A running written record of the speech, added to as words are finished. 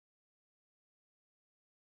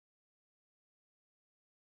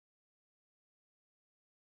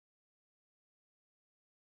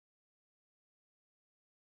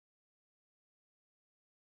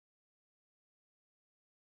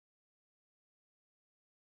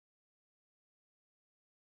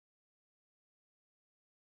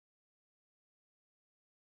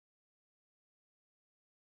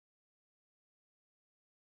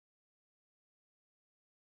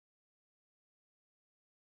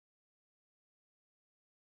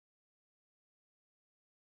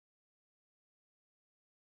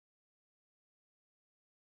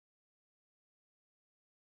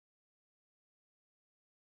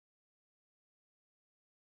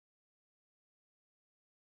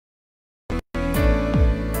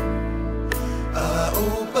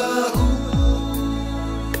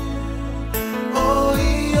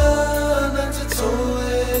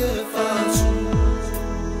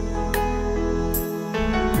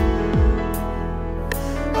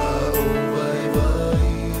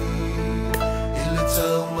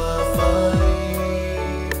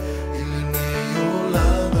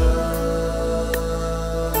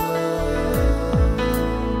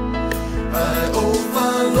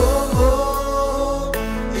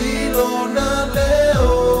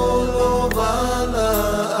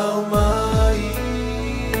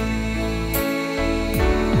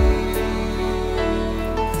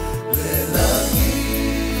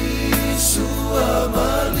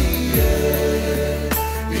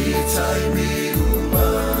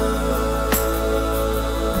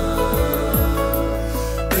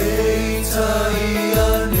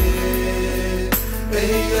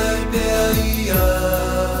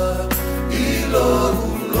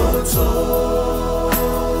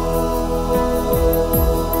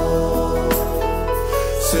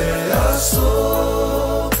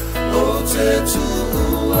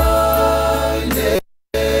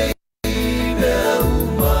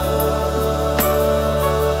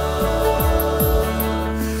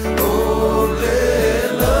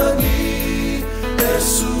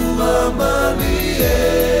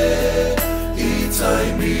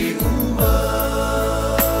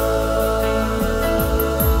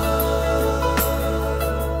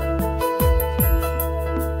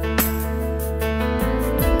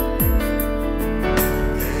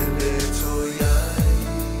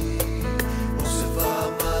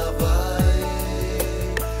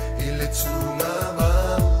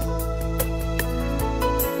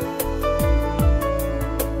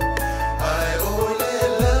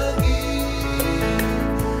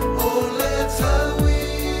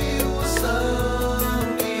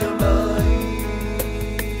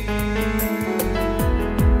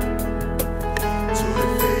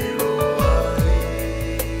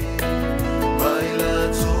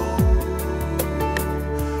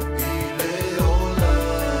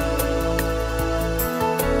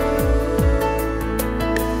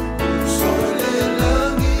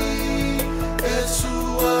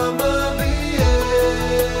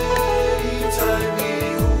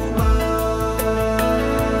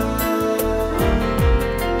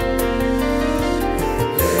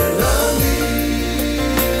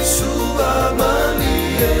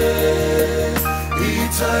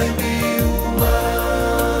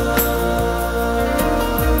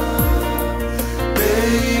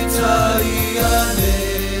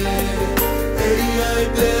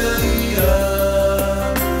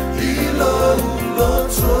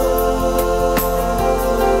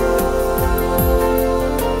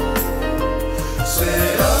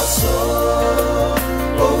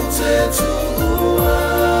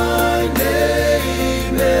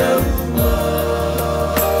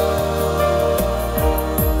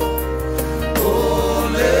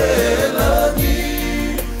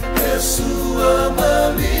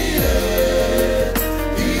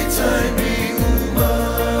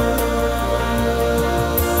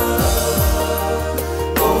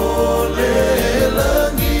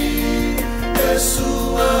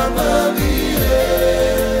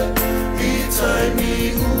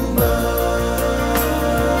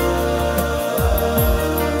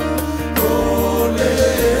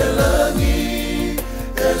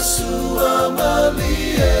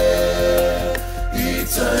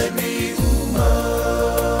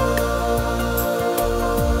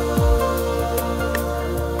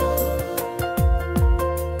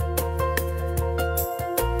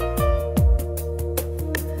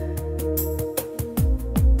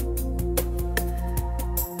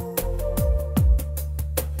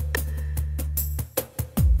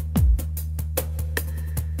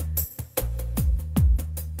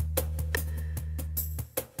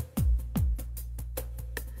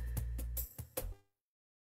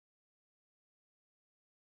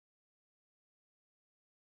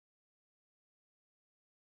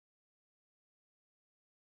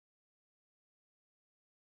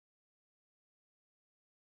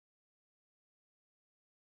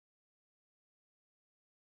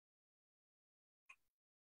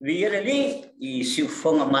Vi ali I siu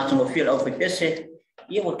fonga matungo fil au pese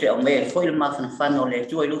ia o te o me foi le mafana le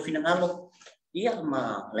tu I fina ngalo ia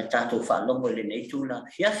ma le tatu fa longo le nei tu la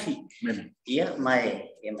fiafi ia mai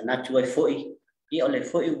e manatu ai foi ia o le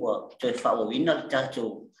foi wa te fa o ina le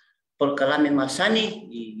tatu por kalame masani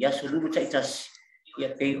ia sulu taitas ia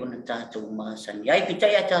pe ona tatu masani ai pita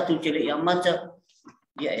ia tatu tele ia mata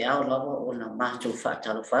ia e au lava ona matu fa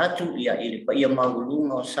talo fatu ia ili pa ia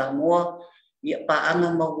maulunga o Samoa ia pa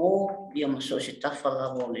ana mawo ia maso se tafa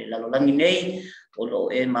lava le lalolangi nei o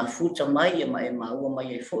lo e mafuta mai ia ma e maua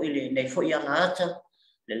mai e foi le nei foi ala ata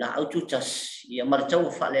le la aututas ia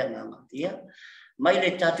martau Faaleagaga ia mai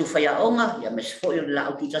le tatu faiaonga ia mes foi le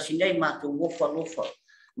la aututas nei ma tu wofa lofa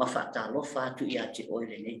ma fata lofa tu ia te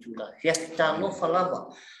oile nei tu la fia ta lofa lava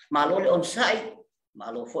ma lo le on sai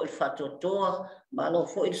ma lo foi fato toa ma lo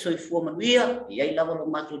foi soifua manuia ia lava lo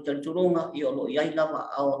matu tanturunga ia lo ia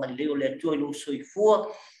lava au ngaleo le tu lo soifua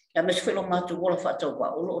ia mes foi lo matu wola fata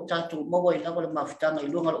wa o lo tatu mo ia lava le mafutanga I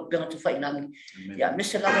lunga lo penga tu fai langi ia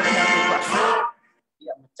mes lava le tatu wa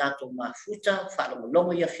ia tatu mafuta fa lo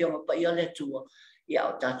longo ia fionga pa ia le tu ia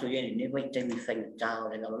o tatu ia ne vai te mi fai tau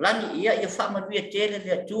le lo lani ia fa manuia tele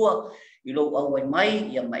le tu I lo au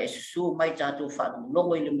mai ia mai su mai tatu fa lo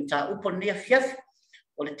longo I le mata upo ne fiaf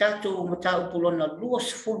o le tatu mata upulona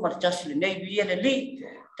luas full martas le nei via le li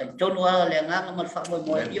tan tonu ala le nganga mal fa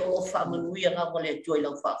mo ia o fa manuia la vale tu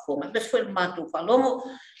ila fa fo mas foi matu fa longo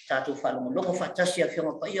tatu fa longo fa tasia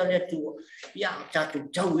fioma pa ia le tu ia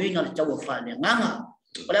tatu tauina le tau fa le nganga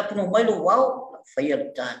ola puno mai lo wao fa ia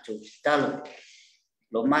tatu talo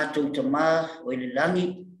lo matu tama o le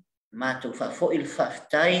langi matu fa fo il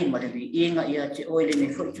faftai ma le inga ia te oile ne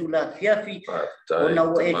fo tula fiafi ona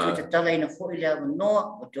o e te tala ina fo ile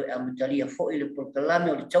no o te amatalia fo ile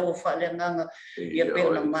portalame o le tau fa le nganga ia pe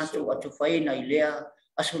ona matu atu faina ilea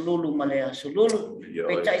asululu male asululu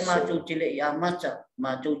pe tai matu te le ia mata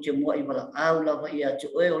matu te mo I mala aula va ia te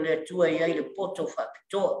o le tua ia ile poto fa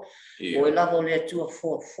to o e lavo le tua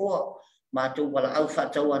fo matu wala au fa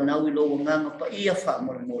tau ana I lo nganga pa ia fa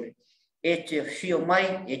mormore e te fio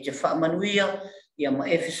mai e te fa manuia ia ma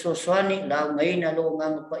efeso soani la ngaina lo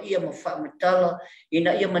nganga pa ia ma fa metala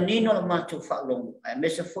ina ia manino la matu fa longo ai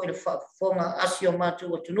mesa foi le fa fonga asio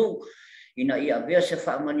matu o tunu ina ia vea se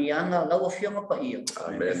fa manianga la o fio ma pa ia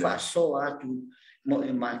fa so atu mo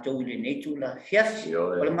e matu le nei tu la fiafi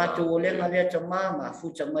o le matu o le ngale tama ma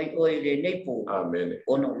futa mai o le nei po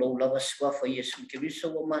ono lo lava swa fa Yesu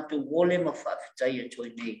Kristo o matu wole ma fa fitai to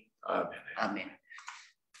nei amen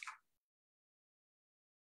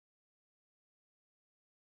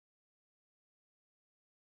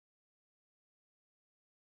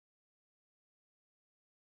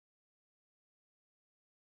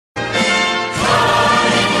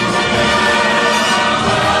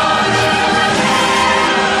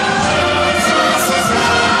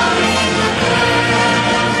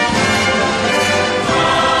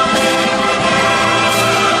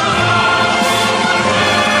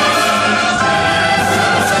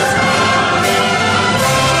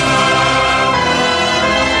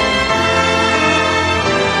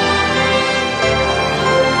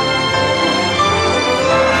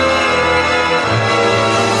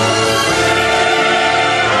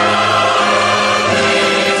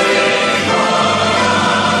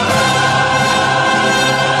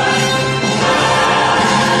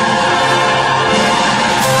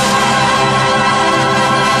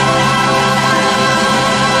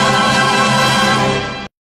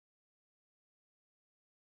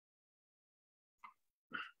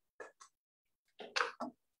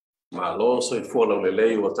So I follow the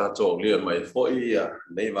lay what I told you my 4 year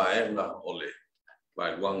neighbor Vaega ole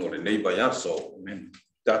by one or the neighbor yaso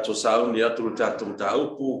that was sound ya to tatu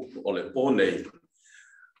taupu ole pone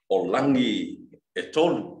o langi e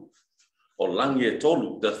tolu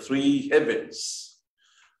the 3 heavens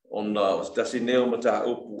on dasineo mata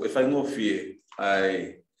upu e fai ngofie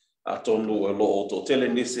ai atonu e lo to tele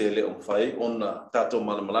nise le on fai on tato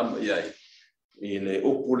malamalam iai I le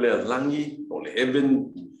upu le langi o le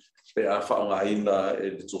heaven pe a whaanga ina e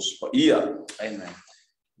le tospa ia. Amen.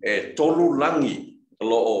 E tolu langi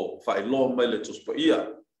lo o whai lo mai le tospa ia.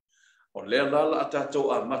 O lea lala a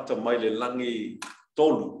tātou a mata mai le langi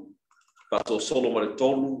tolu. Pato solo mai le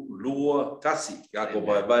tolu, lua, kasi. Kako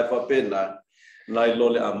vai whapena. Nai lo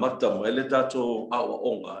le a mata mai le tātou awa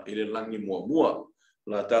onga I le langi mua mua.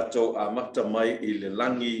 La tātou a mata mai I le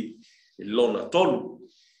langi lona tolu.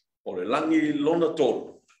 O le langi lona tolu.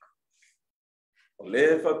 O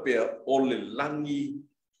le whapea o le langi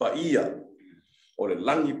paia. O le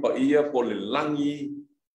langi paia po le langi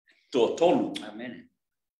tō tolu. Amen.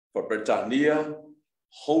 For Britannia,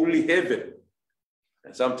 holy heaven.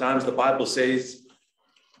 And sometimes the Bible says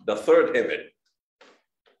the third heaven.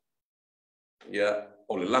 Yeah,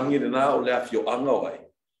 o le langi na o le afio anga wai.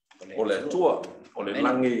 O le tua, o le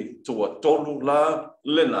langi tua tolu la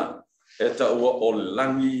lena. Eta ua o le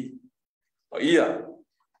langi pa ia.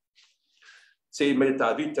 Se me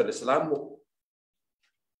ta vita le salamo.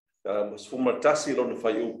 Mas fumatasi lo no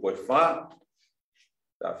fai u koe fa.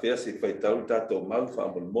 Ta fea se fai tau tato mau fa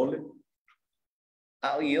mole.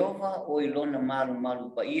 A o Iova o ilona malu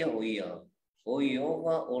pa ia o ia. O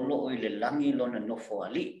Iova o lo o le langi lona nofo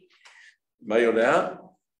ali. Mai o lea,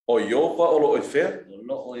 o Iova o lo o fea. O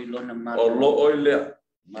lo o ilona malu. O lo o lea.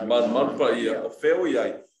 Malu pa ia. O fea o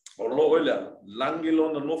iai. O lo o lea. Langi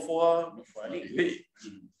lona nofo ali.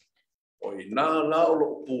 O ina la o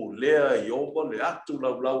lo pu lea Iova le atu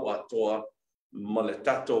lau atoa ma le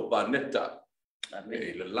tato paneta.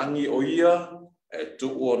 E le langi o ia. E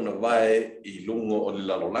tu o na vai I lungo o le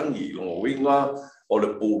lalolangi, I lungo winga, o le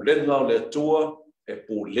pūlenga o le atua, e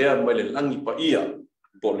pūlea mai le langi pa ia,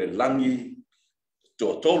 po le langi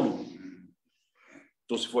tua tolu.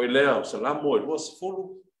 Tu se foi lea o salamo e lua se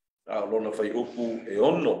fulu, a lona fai upu e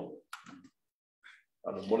ono.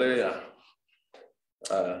 Ano mole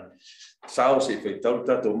sao se fai tau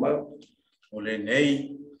tato mau. O le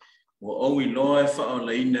nei, o au I loa e wha o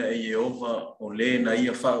leina e Iova o le na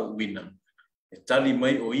ia wha o wina. E tali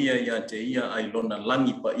mai o ia te ia ai lona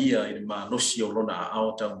langi pa ia I le malosi o lona a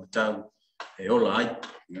ao tau matau e ola ai.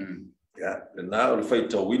 Ya, le nā o le whai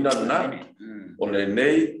tauina nā, o le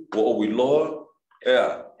nei, o owi loa,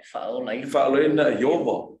 ea, I whaoleina e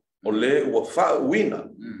Iova, o le ua whaoina,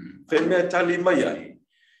 whai mea tali mai ai.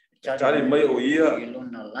 Tali mai o ia, E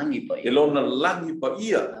lona langi pa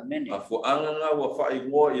ia, a fuanganga ua whai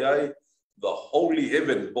ngoa I ai, the holy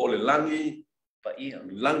heaven, po le langi,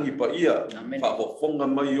 langi pa ia, whaofonga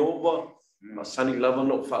mai Iova, ma sani lava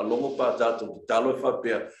no whaalongo pa tātou talo e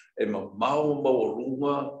whapea, e ma mau o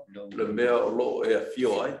runga, le mea o lo e a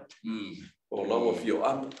fio ai, o lawa fio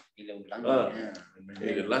anga, e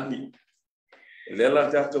le langi. E lela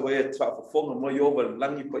tātou e whaofonga mai Iova,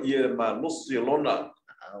 langi pa ia ma nosi o lona,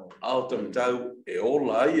 au tam tau e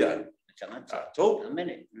ola ai ai, tātou.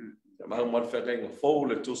 Te mahu marwhenga fōu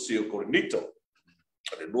le tusi o Korinito,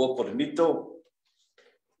 le lua Korinito,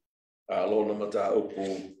 a lona mata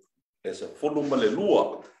upu e sa fulu ma le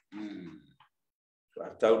lua.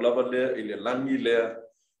 Tau lava lea I le langi lea,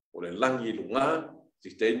 o le langi lunga,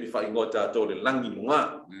 si te imi whai ngoi tātou le langi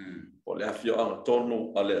lunga, o le awhio anga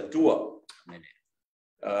tonu a le atua.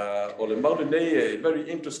 O le mauri nei e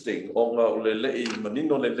very interesting, o ngā o le lei,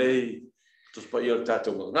 manino le lei, tuspa I o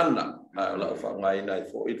tātou ngana, a la wha ngai nai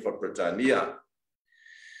fo Ilfa Britannia.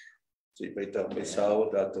 Si peita me sao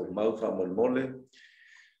tātou mau wha mole.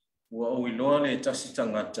 Ua au I loa le tasi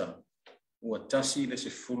tangata. Ua tasi le se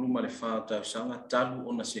fulu ma le whātau sanga talu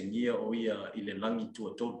o na se ngia o ia I le langi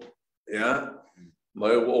tua tolu. Ya,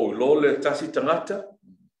 mai ua au I loa le tasi tangata.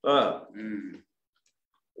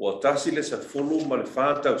 Ua tasi le se fulu ma le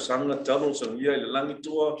whātau sanga talu o sa ngia I le langi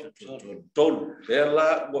tua tolu. Lea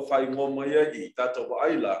la ua whai ngō mai I tātou wa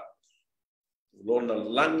aila. Lona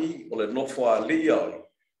langi o le nofo a lia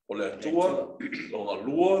o le atua, longa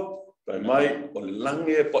lua, Pai mai o le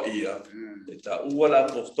langi e pa ia, e ta ua la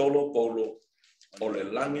apostolo Paulo, o le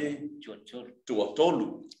langi tua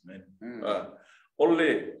tolu. O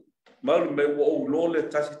le, mauri me ua o lo le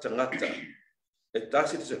tasi tangata, e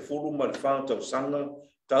tasi se furu ma le whātau sanga,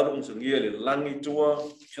 taru nsangia le langi tua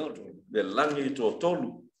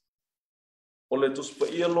tolu. O le tuspa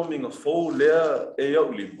ia lominga fōu lea e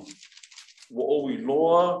au lima, ua o I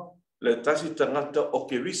loa le tasi tangata o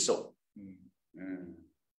ke riso.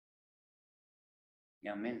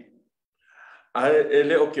 Ai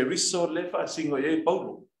le o ke riso le fa singo e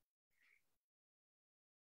Paulo.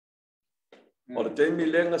 O le teimi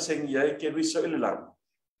lenga sengi ai ke riso ele lam.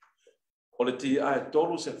 O le ti ai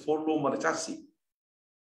tolu se folu ma le tasi.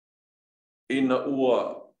 Ina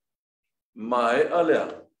ua mai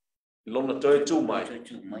alea. Lona toi tu mai.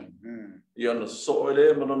 Ia na so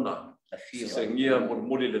ele manona. Sengia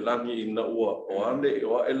muli le langi ina ua o ane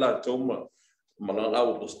o ela toma. Malanga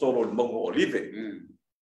au apostolo le mongo olive.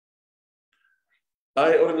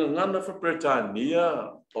 Ai o ngana for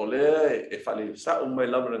Britannia o le e fali sa mai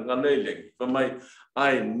lava ngana ile. For my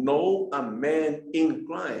I know a man in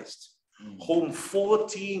Christ whom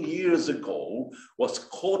 14 years ago was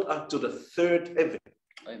caught up to the third heaven.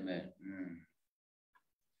 Amen.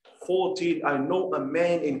 14 I know a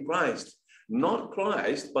man in Christ, not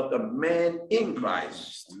Christ but a man in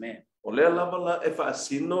Christ. Amen. O le lava la e fa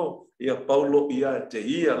asino ia Paulo ia te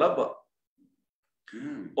ia lava.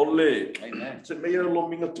 Ole, se mea lo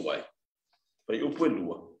minga tuai. Pai upu e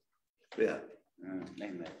lua. Pea.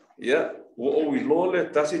 Ia, ua o ilo le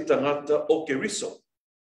tasi tangata o ke riso.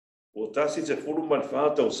 O tasi se fulu man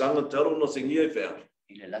whātau sanga taro no singia i whea.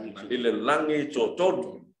 I le langi tō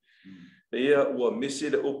tonu. Ia ua misi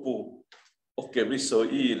le upu o ke riso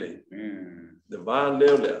i le. Le vā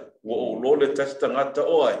leo lea. Ua o ilo le tasi tangata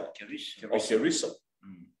o ai. O ke riso.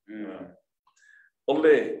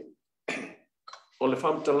 O le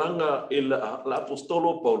whamtalanga i la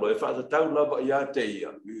apostolo Paulo e whātatau lava i a te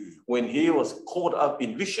ia. When he was caught up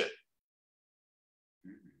in vision.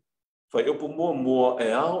 Whai upu mua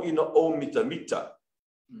e au ina o mita.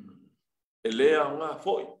 E lea ngā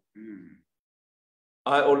foi.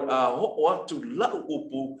 Ai o ho atu lau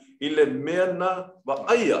upu i le mena wa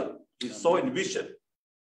aia. He saw in vision.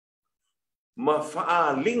 Ma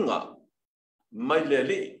whaalinga mai le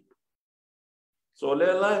li. So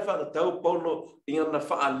le lai whakatau Paulo inga na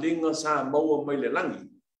whaalinga sa maua mai le langi.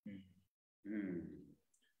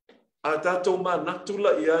 A tātou mā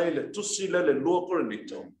natula i ai le tusi le lua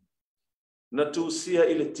korenito. Na tusia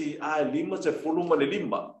i le ti ai 5 se fuluma le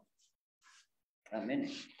 5. Amen.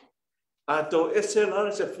 A tau ese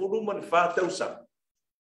lana se fuluma le whātausanga.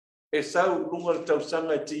 E sau lunga le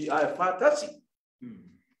tausanga i ti ai whātasi.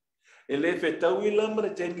 E le whetau i lama le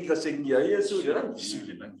temi ka sengia i e suri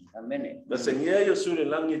langi. Amen. Na sengia i e suri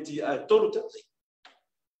langi ti ai tolu tasi.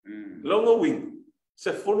 Longa wing.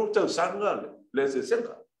 Se fulu tausanga le se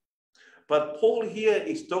senga. But Paul here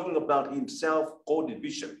is talking about himself called in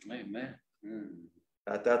vision. Amen.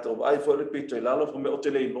 Tātou ai fo le pito i lalo fo me o te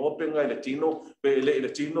lei no penga i le tino, pe le i le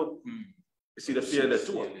tino, si le fia le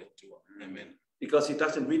tua. Amen. Because he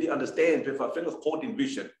doesn't really understand if I feel called in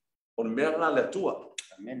vision. On mea ngā le tua.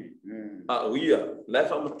 Amen. A uia, lai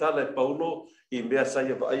wha matala e Paulo i mea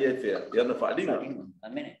saia wa ai e whea. Ia na whaalinga.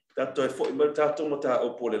 Amen. Tātou e fo i mara tātou ma tā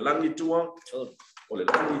o po le langi tua, o le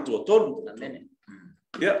langi tua tolu. Amen.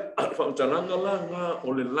 Ia, wha matalanga la ngā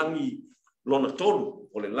o le langi lona tolu.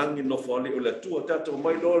 O le langi no fōle o le tua tātou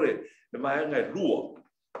mai lore le maanga e lua.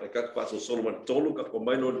 E kaka paso Solomon tolu ka ko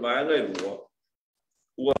mai lore le maanga e lua.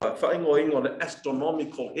 Ua whaingo ingo le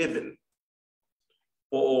astronomical heaven.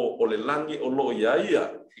 O le langi o lo ia.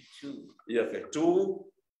 Ia whetu,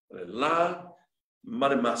 o le la,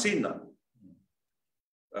 mare masina.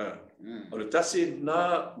 O le tasi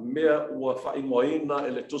na mea ua whaingo ina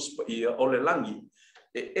e le tuspa ia o le langi.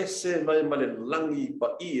 E ese mai ma le langi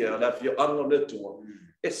pa ia la fio anga le tua.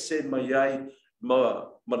 Ese mai ai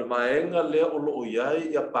ma maenga lea o lo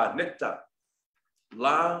iai ia planeta.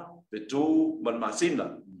 La, petu,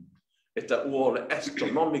 masina. E ta ua le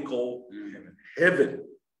astronomical heaven.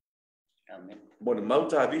 Amen. Mo le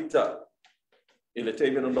mauta vita i le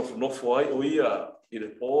teimena nofo ai o ia i le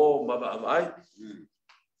pō mama ai.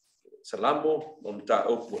 Salamo non ta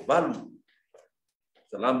upu e balu.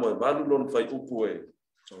 Salamo e balu non fai upu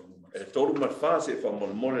e tolu matfa se fa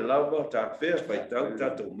mole lava ta fea fai tau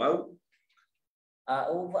tatou mau. A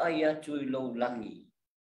ova ai atu i lou langi.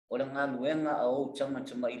 O le ngaluenga a o tama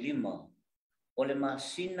i 5. O le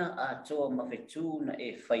masina a toa mawhetu na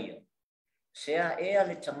e whaia. Sea ea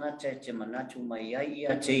le tangata e te manatu mai ai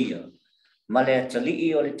ia te ia. Ma le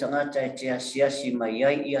atalii o le tangata e te asiasi mai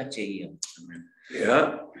ai ia te ia.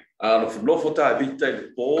 Ia, a nofo ta vita i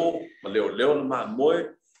le pō, ma leo na maa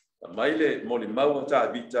moe, mai le moli maua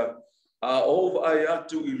ta vita, a ova ai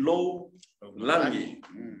atu i lou langi.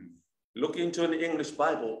 Look into the English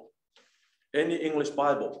Bible. Any English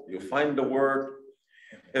Bible, you find the word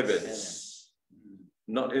heavens,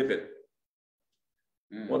 not heaven.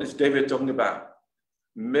 What is David talking about?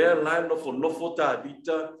 Mea lai nofo ta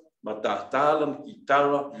vita, ma ta talam ki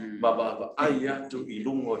tara, ma ba ai atu i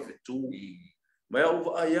lungo e whetu. Mea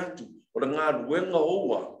ova ai atu, o le ngā ruenga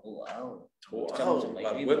oua.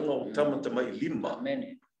 La ruenga o tamata mai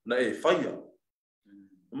 5. Na e whaia.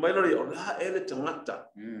 Mai lori o la ele tangata.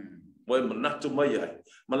 Mo e manatu mai ai.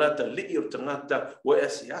 Ma la ta lii o tangata, o e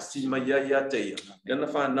asi mai ai a te ia. Yana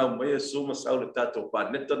whanau mai e suma sau le tato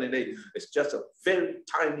planeta nei. It's just a very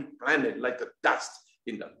tiny planet like a dust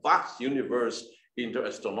in the vast universe in the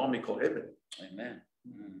astronomical heaven. Amen.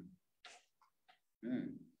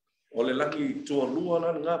 O le langi tua lua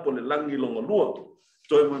na ngā po le langi longa lua.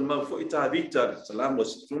 Toi man mau fo i tā vita, salamo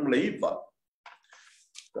se fumule iwa.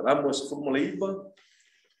 Salamo se fumule iwa.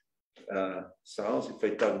 Sao se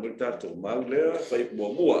fai tau multa tō mau lea, fai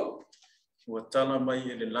mua. Ua tala mai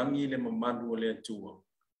e le langi le mamanu o le atua.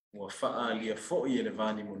 Ua faa lia fo'i e le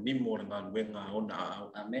vani mo nimo le ngā luenga ona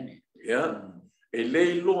au. Amen. Ia, e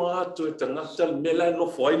lei loa atu e tangata me lai no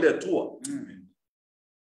fo'i le atua.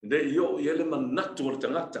 Nde io i ele manatu o le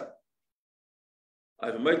tangata.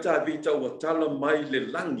 Ai mai tā vita ua tala mai le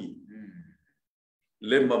langi.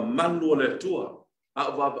 Le mamanu o le atua.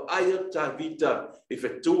 Ava aya ta vita e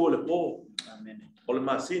fetu o le po. Amen. O le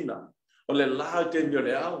masina. O le la te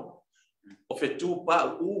le au. O fetu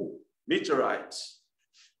pa u meteorites.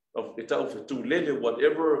 Of ita o fetu lele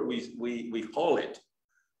whatever we call it.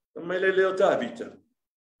 Mai le ta vita.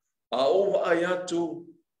 A o aya tu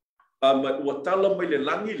wa tala mai le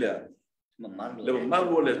langi le. Le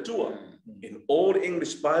malu le tua. In Old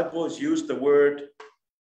English Bibles use the word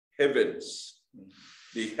heavens.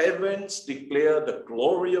 The heavens declare the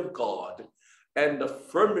glory of God, and the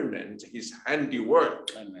firmament his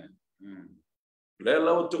handiwork. Amen.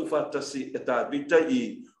 Lela tu fatasi eta vita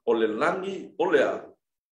I o le langi o lea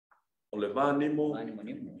o le vanimo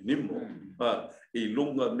nimo I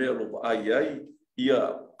lunga me lo ai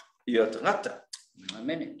ia tangata.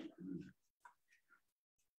 Amen.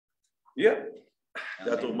 Yeah.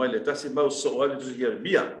 Dato mai le tasi mau so ali tu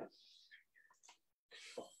Jeremia.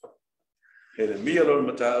 Jeremia lo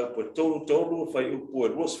mata po tolu fai upo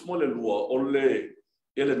ros mole lua ole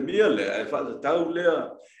Jeremia le ai fa tau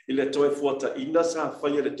le ile toi fuata ina sa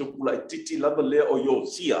fai le tupula titi lava le o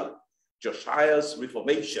Yosia Josiah's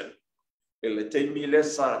reformation ele te mile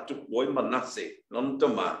sa tu boi Manasse non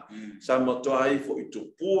tama sa moto ai fo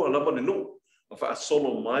itu pu lava no fa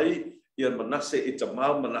solo mai ia Manasse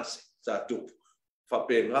itama Manasse sa tu fa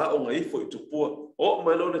penga o ngai fo itu pu o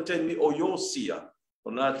mai lo te ni o Yosia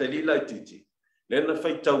ona te lila titi lena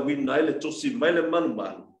faita wina ile tosi maile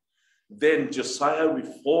man. Then Josiah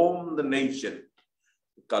reformed the nation.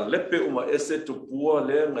 Ka lepe uma ese tu pua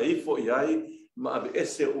le ngai fo iai ma ave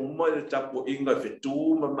ese uma le tapo inga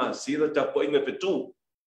fetu ma sira tapo inga fetu.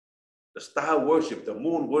 The star worship, the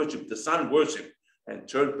moon worship, the sun worship, and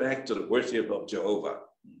turn back to the worship of Jehovah.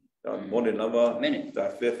 Mone lava ta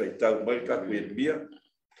fe faita mai ka kuia.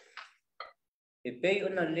 E pei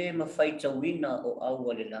ona le ma faita wina o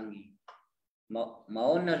au le langi.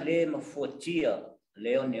 Maona le mafuatia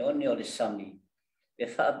le one o le sami. E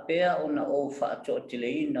whaapea ona o whaato te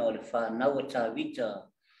leina o le whanau ta vita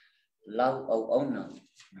lau au auna.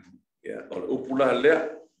 Yeah, o le upula lea,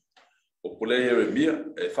 upula Jeremia,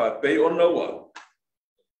 e whaapea ona wa.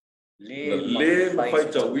 Le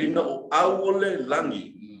mawhaita wina o au le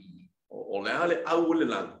langi. O le ale au le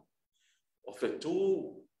langi. O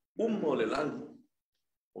whetu o le langi.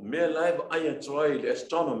 O mea laiva aia troai le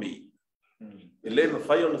astronomy. Ele me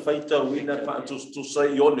fai ona faita wina fa tu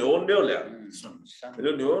sai one o lea.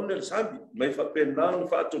 Ele one sabi, mai fa pena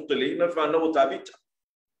fa tu telina fa no David.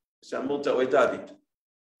 Sa mo ta o David.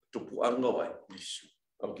 Tu pu anga vai.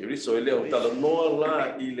 Okay, riso ele o tala no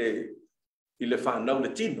la ile fa na le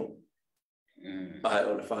tino. Ai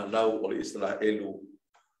o le fa na o le Israelu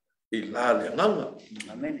ila le nganga.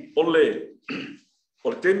 Amen. Ole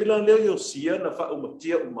o te mila leo Yosia na fa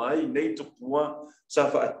umatia umai nei tu pua sa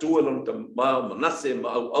fa atua lon ta ma Manasse ma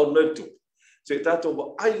au netu. Se tato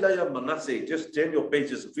wa ailaya Manasse, just turn your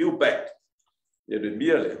pages a few back.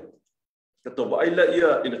 Jeremia le. Tato wa aila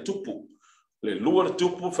ia ina tupu. Le lua le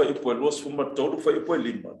tupu fa ipo los fuma tolu fa ipo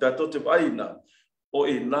lima. Tato te vaina o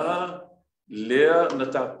ina lea na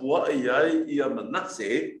tapua iai ia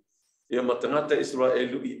Manasse ia matangata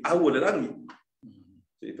Israelu I au le rangi.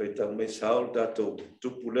 Se faita mai Saul tato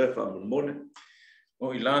tupu le fa mone.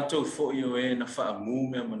 O I lātou fo'i o e na whaamu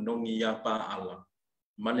mea manongi ia pā ala.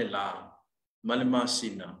 Mane la, mane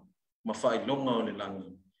masina, ma whailonga o le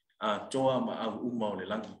langi. A toa ma au uma o le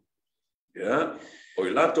langi. Yeah. O I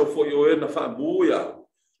lātou fo'i o e na whaamu ia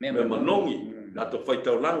mea manongi. Lātou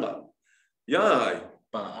whaitau langa. Ia ai,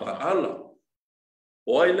 pā ala.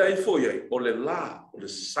 O ai lai fo'i ai, o le la, o le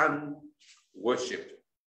sun worship.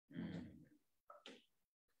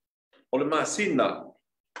 O le masina,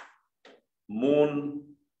 moon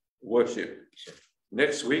worship.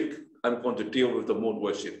 Next week, I'm going to deal with the moon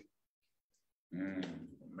worship.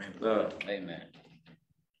 Amen.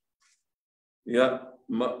 Yeah,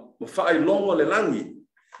 ma fai longo le langi.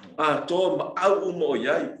 A to ma au umo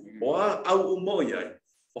yai. O a au umo yai.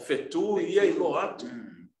 O fetu ye lo atu.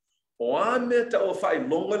 O a me ta o fai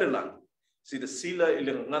longo le langi. See the sila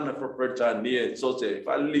ilangana for Britannia so se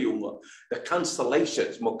faliuma. The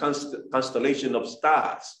constellations, mo constellation of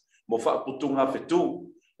stars. Mo fa putunga fetu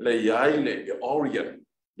le yai le Orion,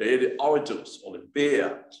 le Orioles or the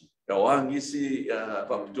bear. The one you see fa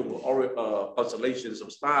putunga constellations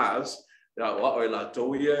of stars. Ya wa o la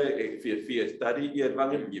toia fia study ye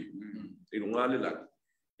vangim yim. Ilunga le lang.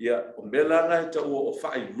 Ya o melanga ta o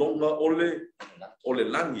fa longa ole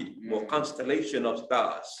langi mo constellation of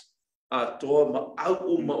stars. A toa ma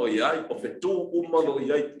au uma o iai o fetu uma o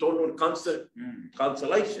iai tono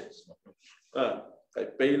constellations. Kai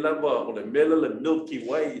peila ba o le mela le Milky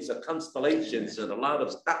Way is a constellations and a lot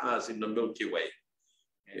of stars in the Milky Way.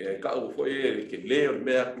 E ka o foi ke leo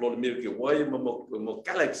me lo me ke wai mo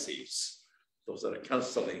galaxies. Those are the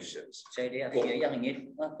constellations. Sai dia fia yang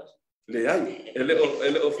ngit apa? Le ai,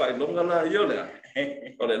 ele o fai no ngala yo le.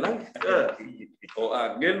 O le lang. O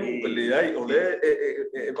a ngelu le ai o le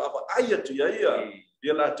e ba ai tu ia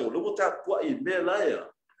ia la tu lu ta po I me la ya.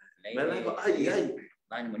 Me la ba ai.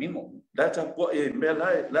 Lain monimo. Da ta po I me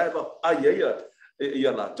la ba ai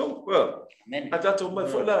ia la tu. Men. Ata tu mai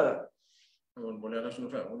fo la. Boleh ada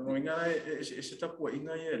sudah faham. Orang ingat ese tapu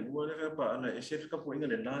ingat ya. Luar ada apa? Ana ese tapu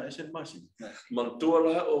ingat la ese masih.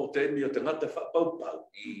 Mantua o te mi o te ngata fa pau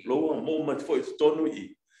pau. Lo mo ma foi tonu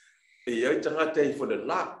I. E ai tanga te for the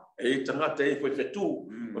la. E tanga te for the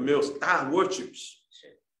two. O meu star worships.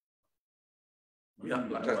 Ya,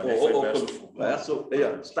 la ka o la so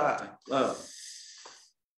ya star.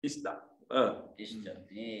 Ista.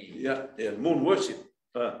 Ya, e moon worship.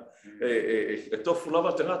 Tofu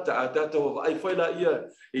lava tangata a tato ai foi la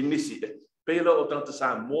ia inisi pela o tanta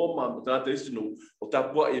sa moma tanta isinu o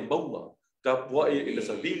tapua I bauma tapua I le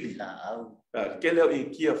savili kele o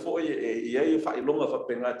kia foi e ai fa longa fa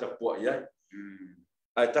penga tapua ia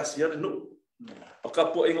ai tasia no o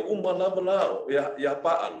kapo inga lava la ya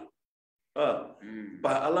pa al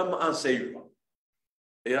pa ala ma anseiva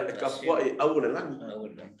ia e kapua I au le langi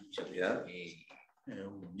ya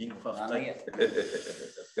Ning faftai.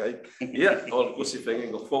 Okay. Yeah, all kusi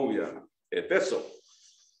fengeng ngofong ya. Peso.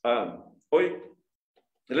 Oi.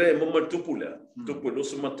 Le moment tupula. Tupulu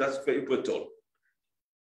sumatas fe ipotol.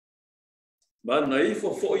 Ma nai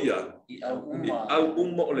fo ya. Au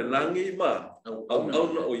umma ole langi ma. Au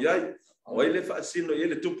na oyai. Oi le fa sino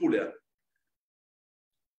ele tupula.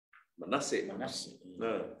 Manase.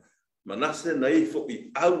 Manase nai fo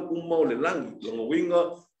I au umma ole langi. Longo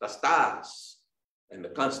winga the stars. And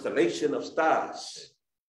the constellation of stars.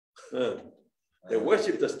 They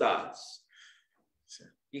worship the stars.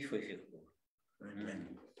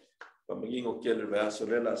 Pamangingo kele verso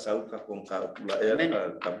lela sauka con calcula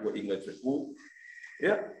era tabu inga treku.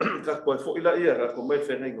 Ya, ka ko fo ila ia ka ko mai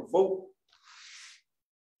fenengo fo.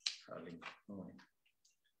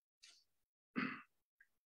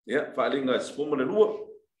 Ya, falinga sfuma le lua.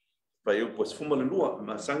 Pa eu pos fuma le lua,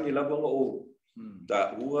 masangi lava o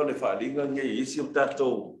da ua le falinga nge isi o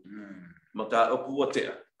tatou ma ta opu o te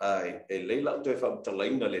ai e leila o te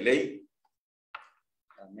whamtalainga le lei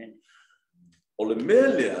Amen. o le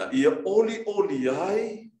melea ia oli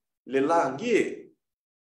ai le la ngie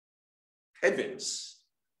heavens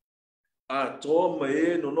a toa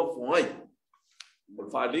mai no nofo ai o le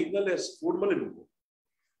falinga le sfurma le lupo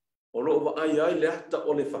o lo ai le ata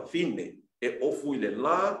o le fafine e ofu I le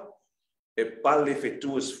la e pale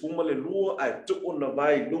fetuas fuma le lua ai tuko na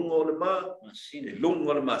vai lunga o le ma e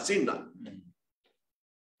lunga o le masina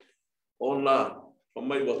o la o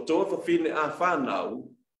mai wa toa fa fine a whanau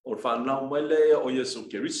o whanau mai lea o Yesu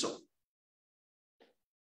Keriso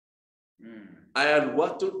ai alu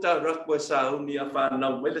watu ta rakwa sa uni a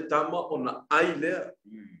whanau mai le tama o na ai lea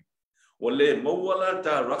o le mauala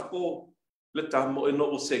ta rako le tama o no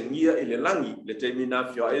o sengia I le langi le te mina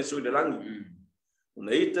fio a Yesu I le langi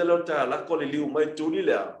nei te lo ta la ko le liu mai tuli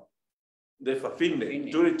le de fa fine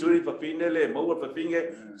tuli fa fine le mo fa fine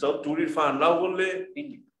so tuli fa na le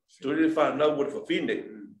tuli fa na fa fine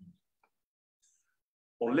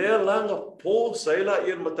o le langa po sai la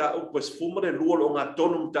ir mata o pues fuma le luo o nga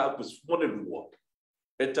tonum ta pues fuma le luo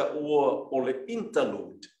eta o le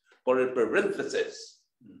interlude por el parenthesis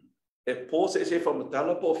e po se fa mata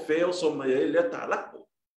la po feo so mai le ta la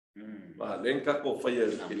ma lenka ko fai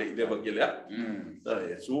ele de bagela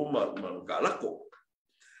e suma ma kalako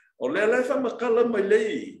o le fa makala mai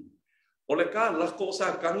lei o le ka la ko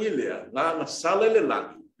sa kangile na sala le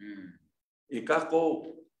langi I ka ko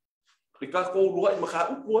lua I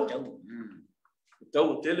maka upua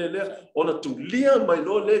tau tele le ona tulia mai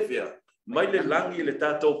lo levia mai le langi le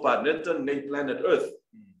tato planeta nei planet earth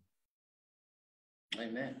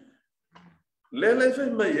Amen. Le fai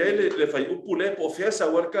mai le fai upu le po fesa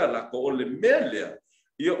warka la ko le melia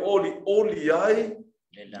ia oli ai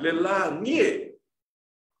le langi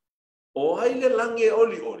o ai le langi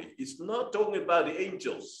oli it's not talking about the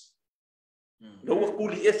angels no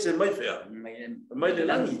kuli ese mai fea mai le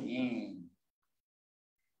langi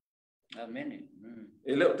Amen.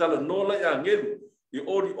 ele tala no la ya ngelu I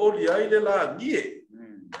oli ai le langi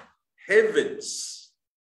heavens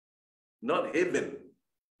not heaven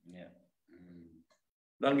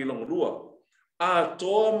langi long rua a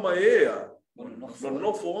toa maea no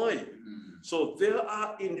nofo ai so there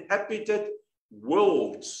are inhabited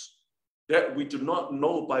worlds that we do not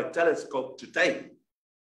know by telescope today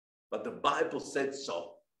but the Bible said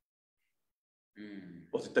so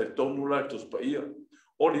o te tonu la tos paia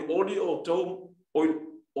Oli o tau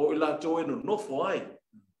o la toe no nofo ai.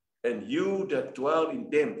 And you that dwell in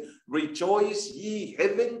them, rejoice ye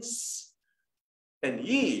heavens, and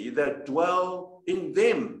ye that dwell in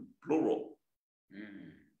them, plural.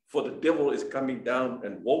 For the devil is coming down,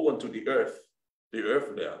 and woe unto the earth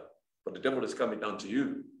there, but the devil is coming down to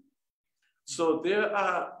you. So there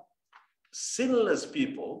are sinless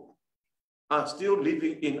people are still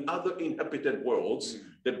living in other inhabited worlds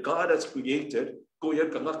that God has created.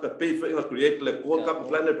 Create the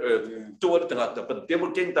planet Earth, but the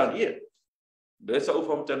devil came down here. There's a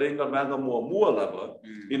from Talenga Manga more lava,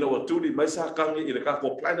 you know what to the Mesa Kangi in the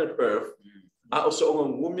planet Earth. I also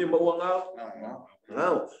on Wumi Mawanga.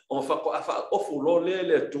 Now, on Fako Afa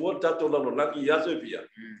Ofulole, to Tato Laki Yazovia,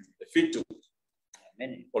 Fitu.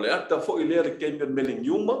 Oleata for Ilere came the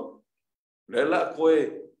Melinuma, Lela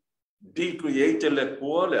Coe decreated Le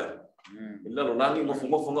Pola. Ila langi mo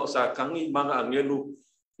sa kangi mga angelo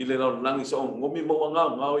ila langi sa ngomi mo nga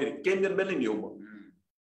i kenyan millennium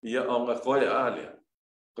ya ang koya alia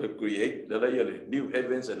ko create the new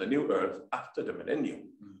heavens and the new earth after the millennium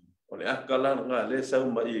ole akala nga le sa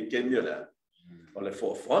mai kenya la ole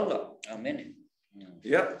for fanga amen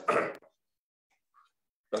ya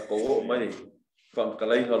ta ko mai fam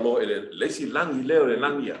kalai nga lo ele lesi langi le ole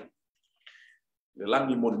langi ya le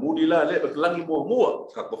langi mon mudi la le langi mo mo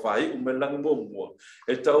ka ko fai langi mo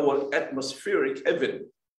e tau atmospheric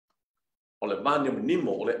heaven ole manium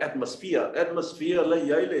nimo ole atmosphere la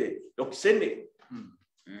yaile oxygen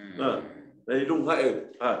le lung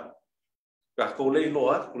ha ka ko le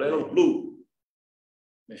lo blue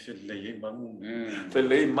me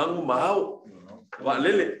le mangu mau wa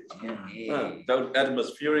lele tau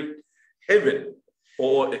atmospheric heaven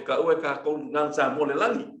o e ka ko ngang sa mo le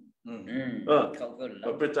langi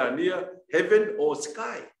Britannia, heaven or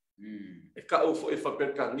sky. If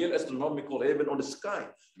a astronomical heaven or the sky.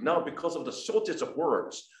 Now, because of the shortage of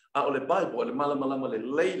words, out of the Bible, the Malamalama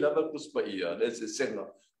lay level Kuspaia, there's a singer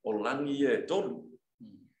or Langi TOLU.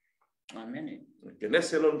 Amen.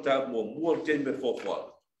 Geneselon tap more came before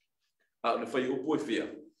fall. Out of you put fear.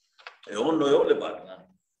 I don't know all about that.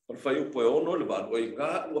 But for you put all about where you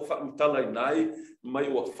got what Famtala night, my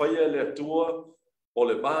fire le tour. O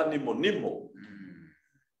le mani mo nimo.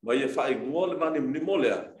 Mai e whai ngua le mani mo nimo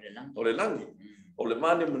lea. O le langi. O le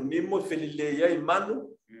mani mo nimo e whenile iai manu.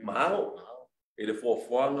 Mao. E le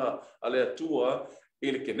fuafuanga a le atua. E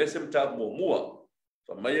le kenesem ta mo mua.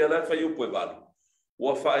 Sa mai e lai whai upo e walu.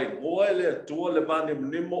 Ua whai ngua e le atua le mani mo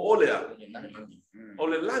nimo o lea. O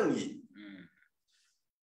le langi.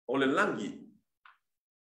 O le langi.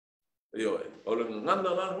 Ioe. O le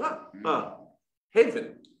ngana nga.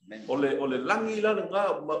 Heaven. Ole langi la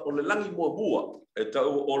nga ole langi mo bua e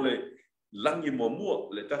tau ole langi mo mua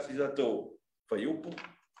le tasi za to faiupu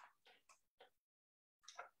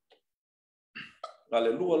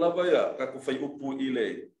Hallelujah lava ya ka ko faiupu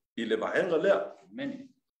ile vaenga le amen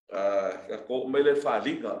ka ko mele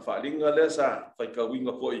falinga le sa fai ka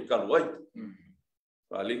winga po I kaluai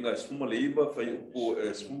falinga suma le iba faiupu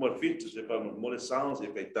suma fit se pa mo le sounds e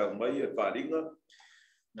pe tau mai e falinga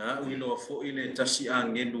na uilo fo ile tasi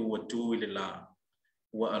angelu watu ile la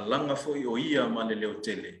wa alanga fo o ia mane leo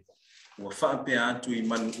tele wa fa pe atu I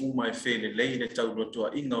man uma e fele leile tau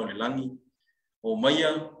lotoa inga o le langi o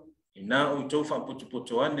maya ina o to fa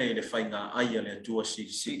poto ane ile fainga aia le tua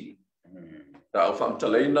si ta o fa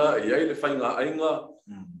mtaleina ia ile fainga ainga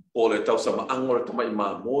o le tau sama angor to mai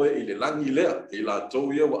ma moe ile langi le ila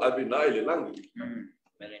to ia wa abina ile langi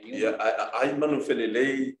Ya, ai manu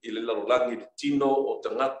felelei ile langi tino o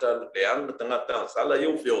tangata leanga tangata sala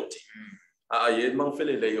yo fioti. Ai man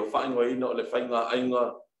felelei o fainga ina o le fainga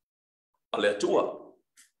ainga ale tua.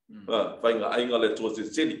 Fainga ainga le tua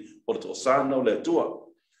sili o to sana o le tua.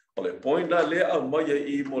 O le pointa le a mai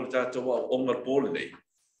I mo tato o ngal polnei.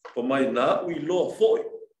 Po mai na ui lo foi.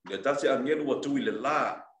 Le tasi angelu wa tu ile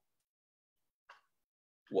la.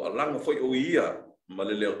 Wa langa foi o ia ma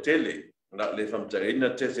le leo tele. Na le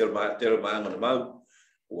famtaina te ter maanga mau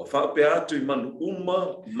o fa pe atu I manu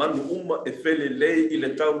uma e fele lei I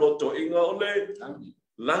le tau loto inga ole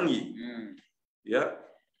langi ya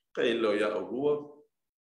kailo ya orua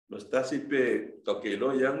nos tasi pe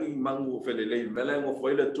kakelo yang I mangu fele lei melengo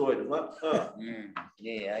foi le toi ma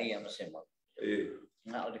ai am sema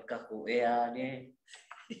na o le kaku ea ne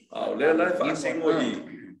a le la fa singo I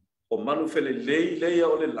o manu fele lei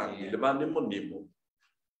ole langi le manu monimo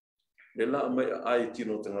le la mai ai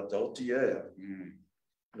tino tanga tauti ia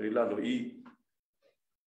le la lo I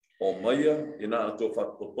o maia ina to fa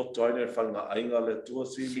poto ai fanga ainga le tua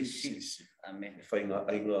sili amen fanga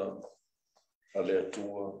ainga ale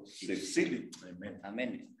tua sili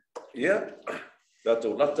amen ia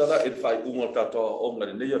Tato latala e fai unga tato onga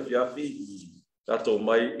le neia fiafi. Tato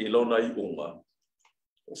mai ilona I unga.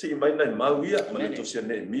 Si mai nai mauia, ma le tosia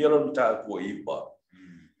ne mialon ta kua ipa.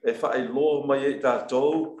 E fai lo mai e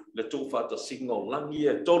tato, le tu fata singo langi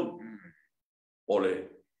e tolu. Ole,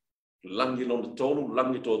 langi lon tolu,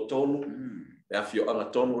 langi to tolu. E afio anga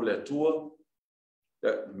tonu le tua.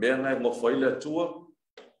 Mea ngai ngofoi le tua.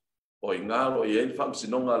 O ingalo I e fam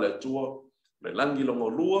sinonga le tua. Le langi longo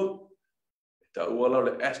lua. Ta uala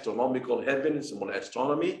le astronomical heavens, mo le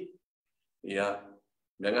astronomy. Ia,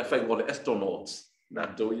 mea ngai fai ngole astronauts. Na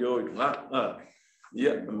to yo nga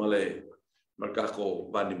ia male marcako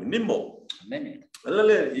bani minimo Amen.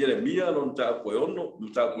 alale ia le mia non ta ko ono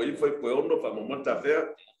ta ko foi ko ono fa mo mata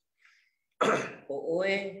fer O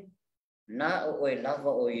oe na o oe lava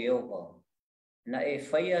o Yehova na e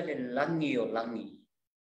faia le langi o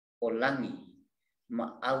langi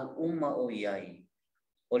ma au uma o iai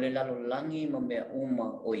o le lalo langi ma mea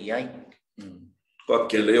uma o iai ko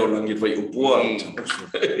ke leo langi fai upua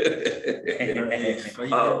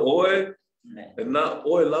oe na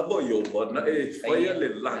oe lava Yehova na e faia le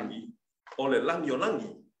langi o le langi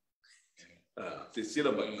te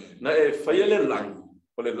sila mai na e faia le langi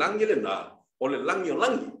o le langi le na o le langi o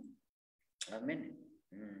langi amen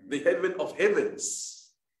the heaven of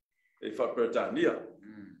heavens e fa pertania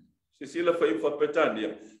te sila fai fa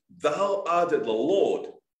pertania thou art the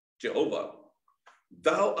Lord Jehovah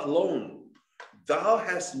thou alone thou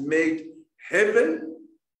hast made heaven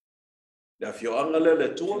the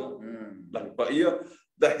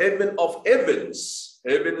heaven of heavens.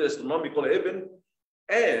 Heaven is astronomical heaven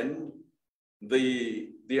and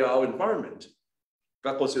our environment.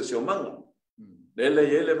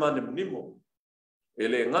 Ele manimnimo.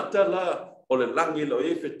 Ele ngata la ole langi lo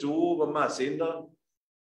e fetu ma senda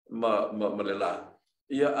ma lela.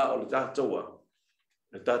 Ia a ole tatua.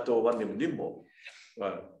 Le tatua manimnimo.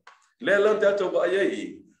 Lela tatua ba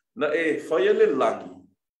ai na e faia le langi.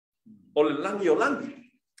 Ole langi o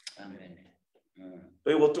langi. amen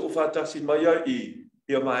Pei watu ufata si maya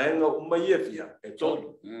ia maenga umai e fia e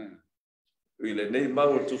tolu. Ile nei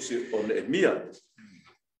mau tusi o le mia.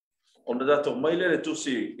 Ona dato mai le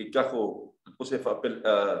tusi I kako ko se fa pel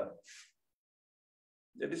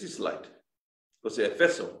this is light. Ko se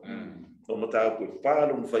efeso. O mata ko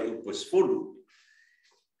palo no fai o sfulu.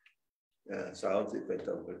 Sa se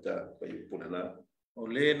peta pai punana. O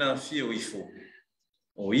le na fio ifo.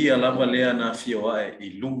 O ia lava lea na fio ae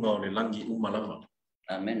I lunga o le langi uma lava.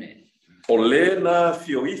 amen O le na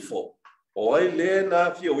fio ifo. O ai le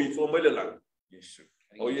na fio ifo mai le langi. Yesu.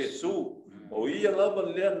 O Yesu. O ia lava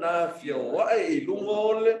le na fio ae I lunga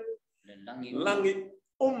o le langi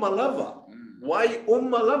uma lava. Wai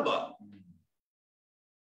uma lava.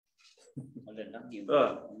 O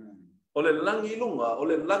le langi lunga. O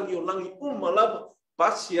le langi o langi uma lava.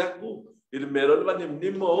 Pasi aku. Il mero le vani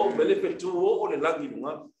mnimo mele petu o le langi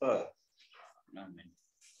lunga. amen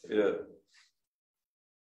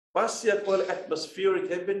Pasi aku le atmospheric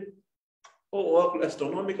heaven o le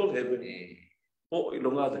astronomical heaven o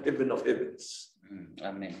ilunga the heaven of heavens.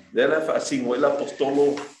 amen Dela fa singo el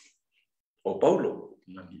apostolo o Paulo.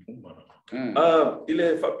 Langi uma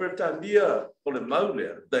Ile fa pertandia o le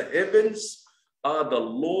maule. The heavens are the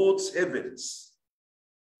Lord's heavens.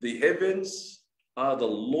 The heavens are the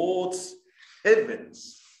Lord's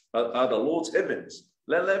heavens. Are the Lord's heavens.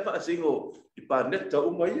 Lele fa singo I planeta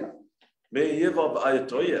umaya. Me Eva ba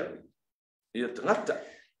toia. Ia tangata.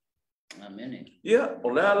 amen Ia, o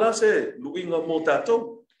le ala se luinga mo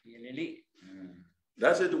tatou. lili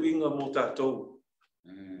La se luinga mo tatou.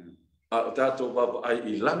 A tatou baba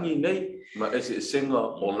ai I langi nei, ma ese senga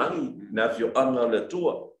o langi na fio anga le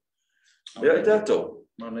tua. Ia tatou.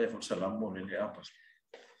 Mana e fa salamo le apas.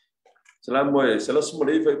 Salamo e salas mo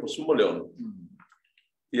le fai po sumo leon.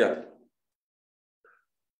 Ia.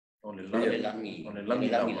 O le langi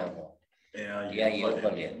lava ia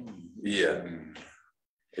Yehova le Ia.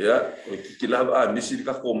 Ia, o kikilava a nisi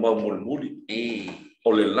ka ko ma mulmuli.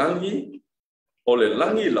 O le langi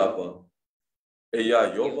lava. E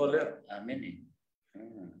ia Yehova le. amen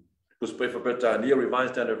Kus pray for Britannia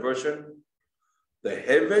Revised Standard Version. The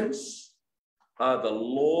heavens are the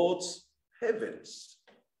Lord's heavens.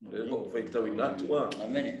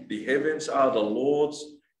 amen The heavens are the Lord's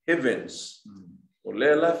heavens. O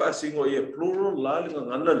le la fa singo ia plural la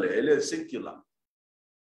ngana le ele singular.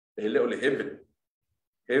 Ele o le heaven.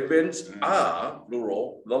 Heavens are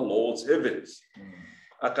plural the Lord's heavens.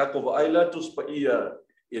 Akako va aila tus pa ia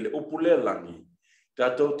ele upule langi.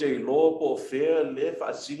 Tato te lo po fe le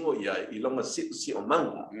fa singo ia I longa si o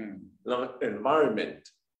manga. Longa environment.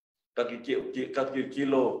 Kaki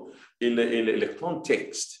kilo ele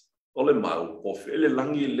context. Ole mau po fele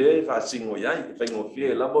langi le fa singo yai fa ngo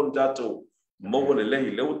fie la bon tato mo le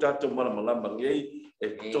le tato mala mangi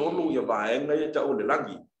e tolu ya vaenga ya ta ole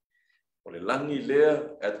langi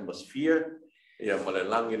le atmosphere ya mala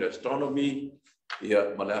langi in astronomy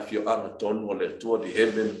ya mala fio anaton ole to the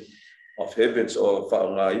heaven of heavens or fa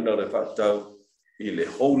nga ina le fa tau i le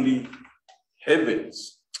holy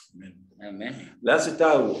heavens. Amen. La se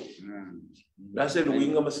tau la se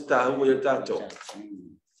luinga ma se tau ya tato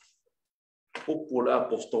Upo le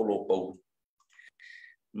apostolo Paul.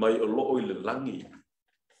 Mai o loo i le langi.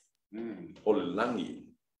 O le langi.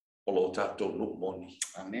 O lo tātou nuk moni.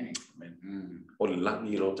 Amen. O le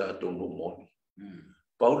langi lo tātou nuk moni.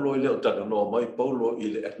 Paulo i le o tata noa mai. Paulo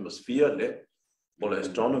i le atmosphere le. O le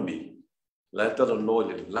astronomy. La tata noa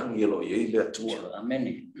i le langi lo i le atua.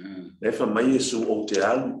 Amen. Nefa mai Yesu o te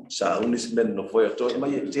alu. Sa unis men no foi ato.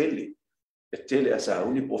 Mai e tele. E tele a sa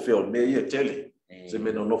uni po feo me i e tele. Se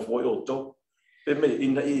men no foi o to. Pe me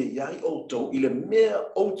ina I yai oto I le mea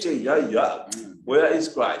o te yai ya. Where is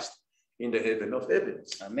Christ? In the heaven of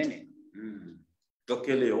heavens. Amen. Ka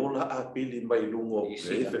ke le ola a pili mai lungo le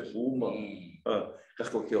fe fuma. Ka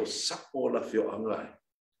ko ke o sapo la fio angai.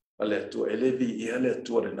 Ale tu elevi I ale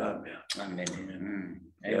tu le na mea. Amen.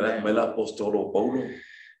 Era me la apostolo Paulo.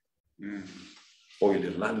 O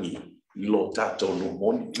le langi lo tato no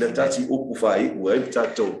moni. Le tati upu fai u e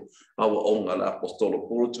tato awa onga la apostolo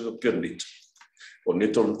Paulo tu pionit. O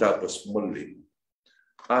neto tapas mole.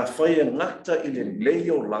 A whaia ngata I le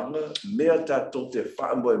leo langa mea tato te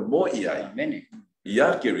whaamboe mo iai. Amen.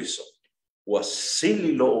 Ia keriso. Wa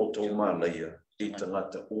sili lo o tō mālaia I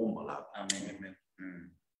tangata o malawa. Amen.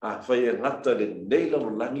 A whaia ngata le neila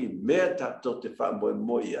o langi mea tato te whaamboe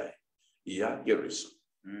mo iai. Ia keriso.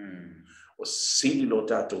 Wa sili lo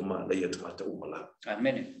tato mālaia tangata o malawa.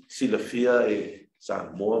 Amen. Sila fia e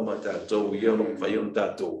sa moa ma tato ia lo whaion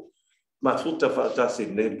tato. Ma futa fata se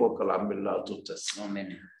nebo kalame la tutas.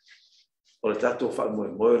 Amen. O le tato fa mo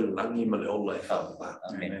langi ma le ola e fa.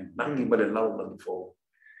 Amen. Langi ma le lau langi fo.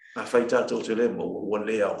 A fai tato te le mo o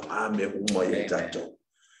le au ame uma e tato.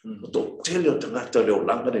 O to tele o tangata le o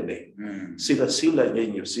langa ne. Sila e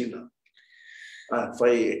New Zealand. A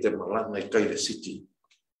fai e te malanga I Kaira City.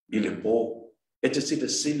 I le po. E te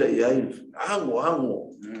sila I ai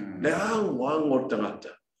ango. Le ango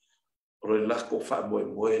tangata. O le lako wha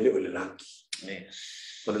moe leo le laki.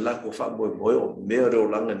 Yes. O le lako wha moe o mea reo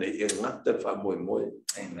langa nei e ngata wha moe.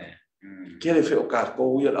 Amen. Kere wheo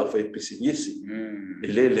kākou ia lau whai pisingisi. E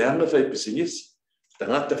le anga whai pisingisi.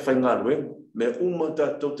 Tangata whai ngā ruenga. Me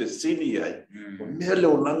umata tau te sini ai. O mea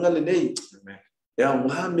leo langa le nei. E au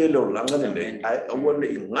ngā mea leo langa le nei. Ai aua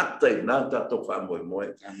le I ngata I nā tātou wha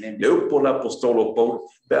moe. Le upo la apostolo Paul.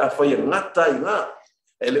 Pe a whai ngata I ngā.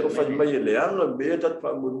 Ele o fai mai le anga me dat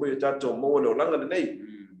pa mo tato mo le langa nei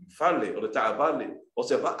fale o ta vale o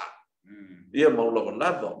se va ia mo lo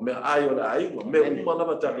lava me ai o ai me uma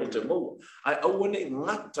lava tato te mo ai au ne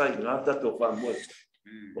ngata to fa mo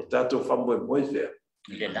o tato fa mo fe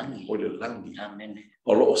le langi Amen.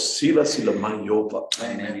 o lo sila mai yoba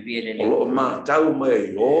o lo ma tau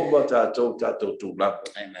mai yoba tato tu lava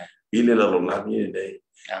ile la lo langi nei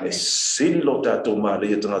e silo tato ma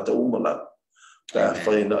le tata umala ta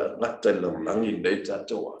faina ngata la langi nei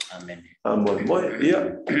tato. Amen. Mo ia.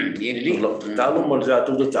 Lo talo mo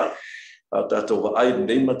tato ta. Tato ai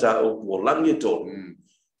nei mata o langi to.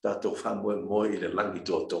 Tato fa mo I le langi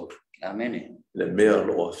to. Amen. Le mea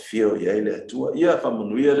lo fio ia le tua. Ia fa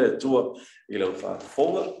manuia le tua I le fa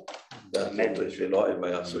fonga. Amen. Tato se lo ai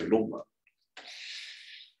mai aso I luma.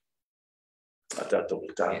 Tato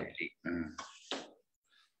ta.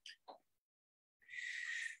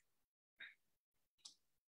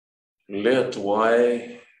 Le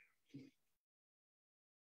tuai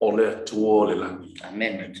o le tua le langi.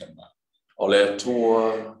 Amen. O le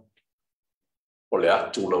tua o le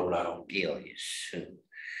atu lau. Yes.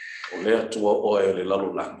 O le atua o e le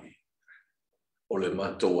lalo langi. O le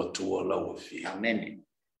matou atua lau fi. Amen.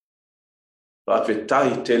 Pa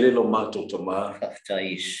fetai tele lo matou tama.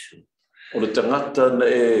 Faftais. O le tangata na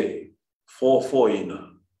e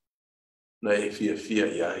foina. Na e fia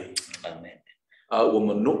iai. Amen. A o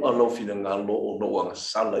manu alo fina ngalo o no anga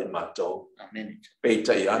sala I matou. Amen.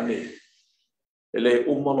 Peitai ane. Ele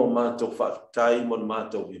umano matou fatai mon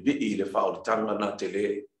matou vivi le faotanga na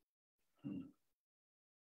tele.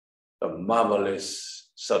 A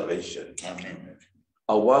marvelous salvation. Amen.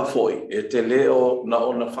 A wafoi e te leo na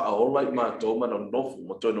ona faola I matou ma no nofu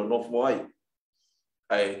mo to no nofu ai.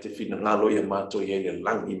 Ai te fina ngalo I matou ye le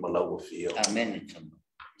langi malau fio. Amen.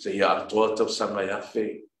 Se ia toa tau sanga ia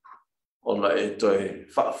fe. Ona e toi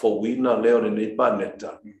whaafowina leo ni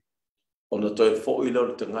paneta. ona toi fo i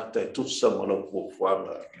lo tangata e tusa ma lo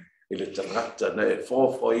fuanga i le tangata na e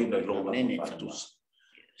fo i na lo na tusa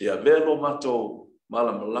ia velo mato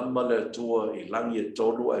mala malama le tua i langi e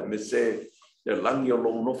tolu ai mese le langi o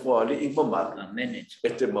lo no fo ali i mama e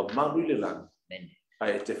te mamalu le langi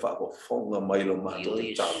ai te fa fonga mai lo mato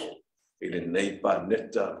te talo i le nei pa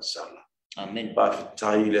neta sala amen pa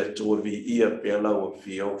fitai le tua vi ia pela o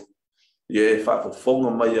fio ia e fa fonga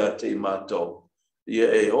mai a te mato ia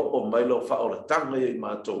e o mai lo fa o tanga i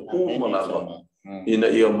mato u malava ina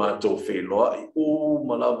ia mato fe loa u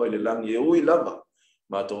malava le langi u i lava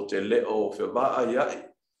mato te leo fe va ai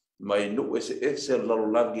mai no ese lo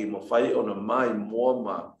langi mo fai ona mai mo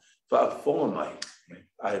ma fa fonga mai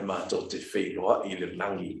ai mato te fe loa i le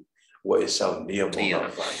langi wa e sa nia mo na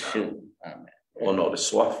fa amen ono le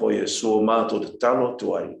swafo ye so mato te talo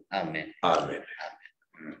tu ai amen amen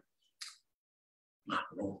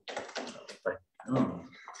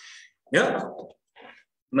ya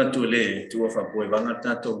na tu le tu fa poi vanga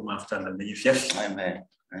tato mafta na ni fiaf amen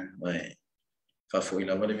mai fa foi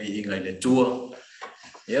la vale vi inga le tua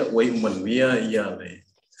ya wei manuia ia le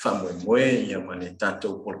fa mo ia mane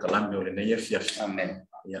tato por calambe o le nei fiaf amen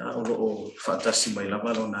ya o fa tasi mai la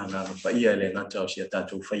valo na pa ia le na tau sia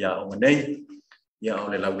tato fa ya o nei ya o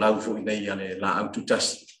le lau fu nei ya le la autu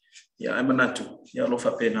tasi ya ai manatu ya lo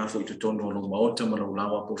fa pena fu tu tono lo maota ma lo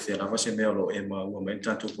lawa po fe lava se me lo e ma o men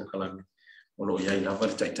tato por calambe o lo ia lava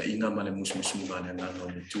ta ina ma le musmusu ma na no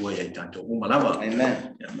le tua ia tato o malava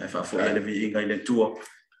amen ya mai fa fu le vi inga le tua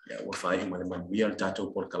ya o fa i ma le manuia tato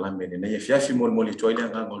por calambe nei fiafi mo mo le toile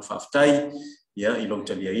nga ngol faftai ya i lo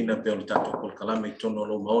talia ina pe o tato por calambe tono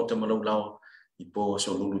lo maota ma lo lawa i po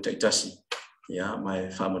so lulu taitasi ya mai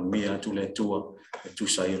fa manuia tu le tua tu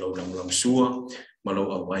sai lo lang sua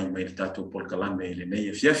malo awai mai tato por calambe le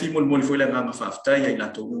nei fiafi mo foi la nga faftai ai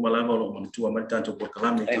lato u malava lo mantua mai tato por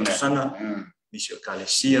calambe tu sanga misio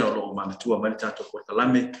kalesia lo mantua mai tato por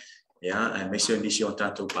calambe ya ai misio misio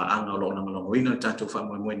tato pa anga lo na lo ina tato fa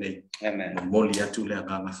mo nei amen mo li atu le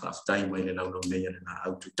nga faftai mai le lo nei na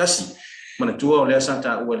auto tasi manatua o le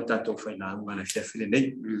santa u le tato fa na ma fiafi le nei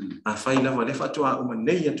a fai lava le fatua o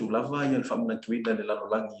nei atu lava ia le famna tuina le lo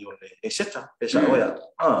langi o le eseta pesa oya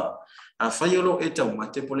a fai lo eta o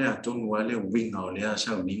mate pole atonu ale winga o le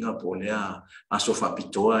asa winga pole a sofa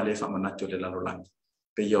pitoa le famanato le lo langi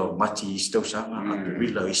pe yo mati sto sama a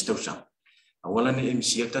wila sto sama awala ni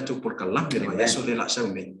MC tato por calambe ma yeso le la sa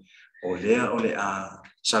nei o le a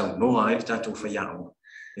sa no a el tato fa ya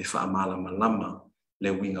e fa mala malama le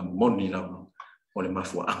winga moni la o le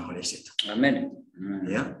mafua amo le seta amen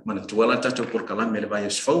ya mana tuala tato por calambe le vai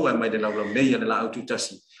sfau mai de la nei le la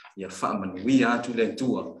autotasi ya fa manuia tu le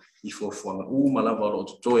tua i fo malava lo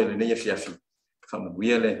to le nei fiafi fa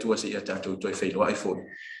manuia le tua se ya tato to fe lo ai fo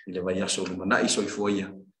le vai aso mana i so i fo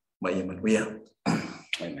ia mai manuia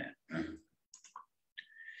amen